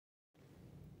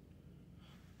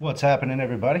What's happening,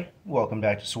 everybody? Welcome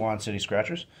back to Swan City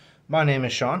Scratchers. My name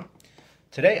is Sean.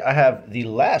 Today I have the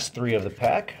last three of the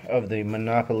pack of the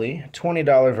Monopoly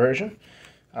 $20 version.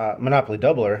 Monopoly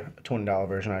Doubler $20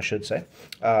 version, I should say.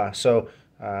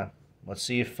 Let's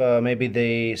see if maybe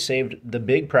they saved the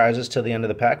big prizes till the end of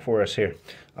the pack for us here.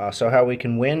 So how we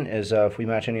can win is if we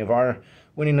match any of our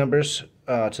winning numbers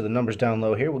to the numbers down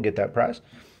low here, we'll get that prize.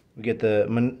 We get the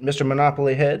Mr.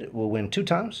 Monopoly head, we'll win 2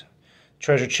 times.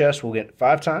 Treasure chest we'll get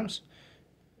 5 times.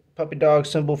 Puppy dog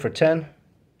symbol for 10.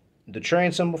 The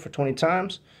train symbol for 20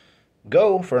 times.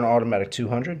 Go for an automatic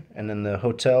 200. And then the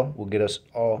hotel will get us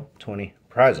all 20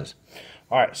 prizes.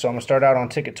 Alright, so I'm going to start out on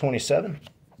ticket 27.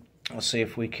 Let's see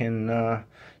if we can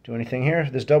do anything here.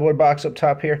 This doubler box up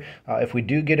top here, if we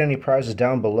do get any prizes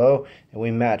down below and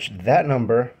we match that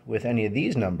number with any of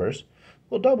these numbers,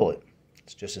 we'll double it.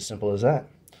 It's just as simple as that.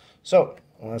 So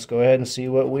let's go ahead and see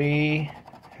what we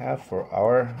have for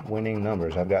our winning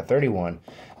numbers. I've got 31,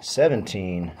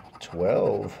 17,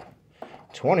 12,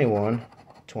 21,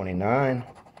 29,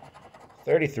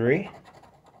 33,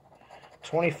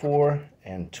 24,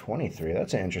 and 23.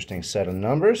 That's an interesting set of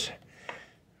numbers.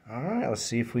 All right, let's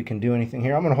see if we can do anything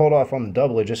here. I'm going to hold off on the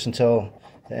doubler just until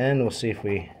the end. We'll see if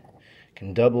we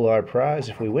can double our prize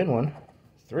if we win one.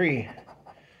 3,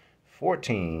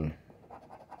 14,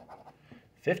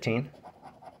 15,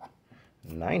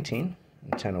 19,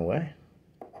 and 10 away.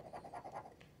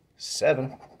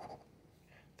 7,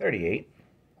 38,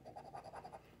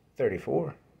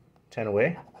 34, 10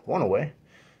 away, 1 away,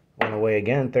 1 away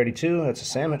again, 32, that's a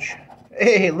sandwich.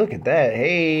 Hey, look at that,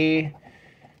 hey,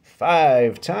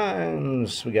 5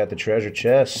 times. We got the treasure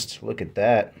chest, look at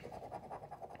that.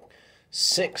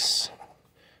 6,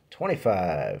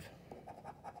 25,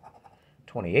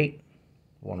 28,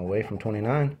 1 away from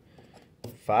 29,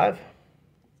 5,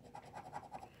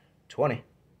 20,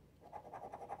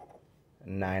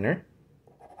 9er,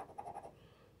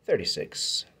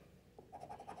 36,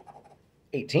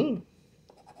 18,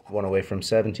 1 away from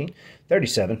 17,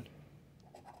 37,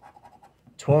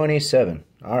 27.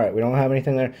 All right, we don't have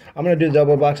anything there. I'm going to do the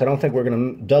double box. I don't think we're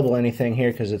going to double anything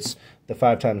here because it's the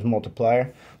 5 times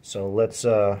multiplier. So let's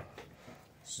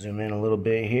zoom in a little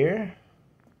bit here.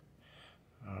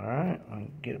 All right, I'll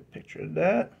get a picture of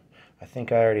that. I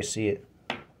think I already see it.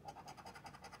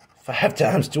 5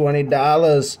 times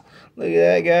 $20. Look at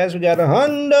that, guys. We got a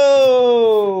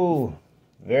hundo.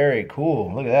 Very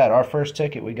cool. Look at that. Our first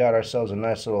ticket, we got ourselves a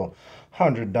nice little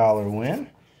 $100 win.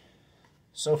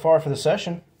 So far for the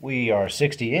session, we are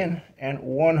 60 in and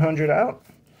 100 out.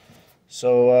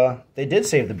 So they did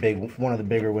save one of the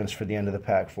bigger wins for the end of the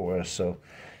pack for us. So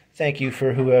thank you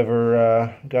for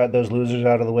whoever got those losers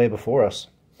out of the way before us.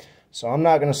 So I'm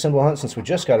not going to symbol hunt since we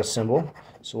just got a symbol.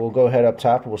 So we'll go ahead up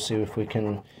top and we'll see if we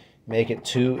can make it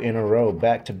 2 in a row,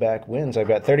 back-to-back wins. I've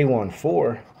got 31,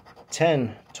 4,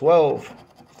 10, 12,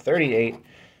 38,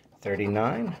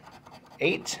 39,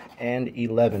 8, and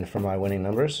 11 for my winning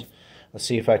numbers. Let's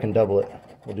see if I can double it.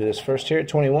 We'll do this first here at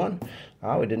 21.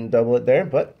 We didn't double it there,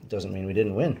 but it doesn't mean we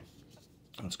didn't win.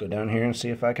 Let's go down here and see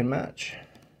if I can match.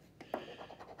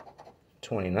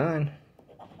 29,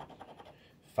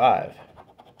 5,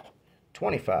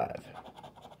 25,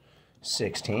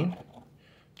 16,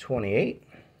 28,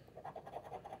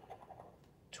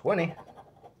 20,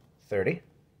 30,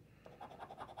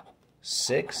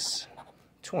 6,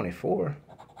 24,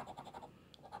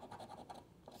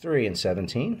 3 and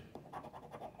 17,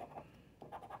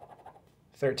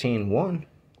 13, 1,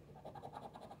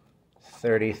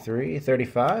 33,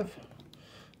 35,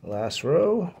 last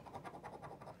row,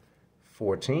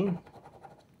 14,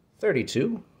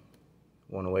 32,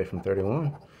 1 away from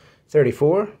 31,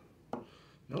 34,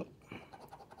 nope,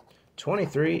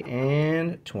 23,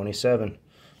 and 27.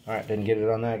 All right, didn't get it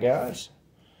on that, guys.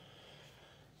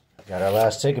 Got our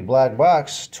last ticket, black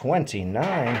box,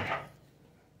 29.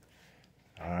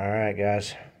 All right,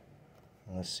 guys.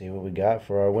 Let's see what we got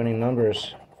for our winning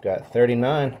numbers. We've got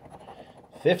 39,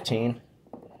 15,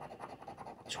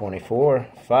 24,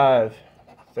 5,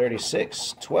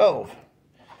 36, 12,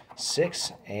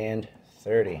 6, and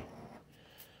 30.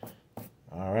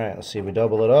 All right, let's see if we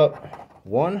double it up.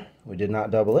 1, we did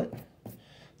not double it.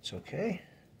 It's okay.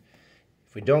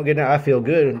 If we don't get it, I feel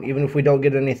good. Even if we don't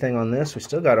get anything on this, we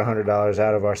still got $100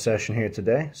 out of our session here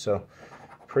today. So,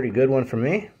 pretty good one for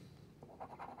me.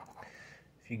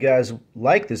 If you guys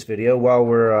like this video, while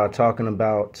we're talking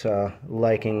about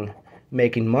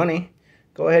making money,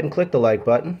 go ahead and click the like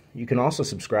button. You can also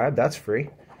subscribe. That's free.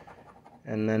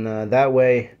 And then that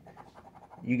way,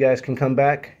 you guys can come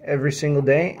back every single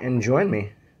day and join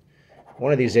me.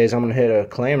 One of these days, I'm going to hit a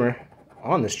claimer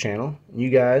on this channel. You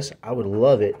guys, I would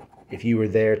love it if you were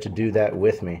there to do that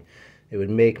with me. It would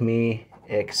make me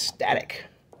ecstatic.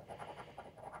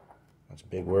 That's a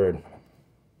big word.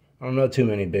 I don't know too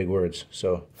many big words,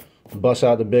 so bust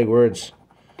out the big words.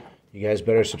 You guys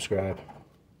better subscribe.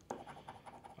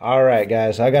 All right,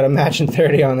 guys, I got a matching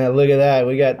 30 on that. Look at that.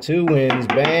 We got 2 wins.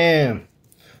 Bam.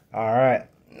 All right,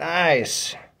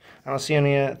 nice. I don't see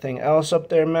anything else up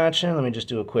there matching. Let me just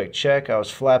do a quick check. I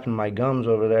was flapping my gums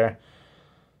over there,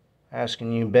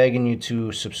 asking you, begging you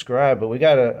to subscribe. But we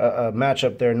got a match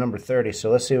up there, number 30. So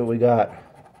let's see what we got.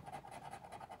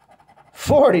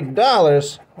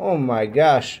 $40. Oh, my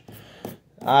gosh.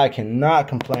 I cannot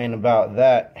complain about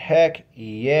that. Heck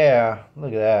yeah.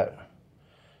 Look at that.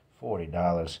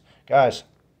 $40. Guys,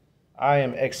 I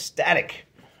am ecstatic.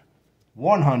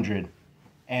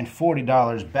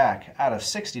 $140 back out of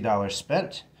 $60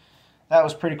 spent. That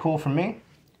was pretty cool for me.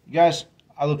 You guys,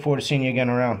 I look forward to seeing you again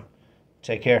around.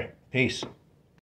 Take care. Peace.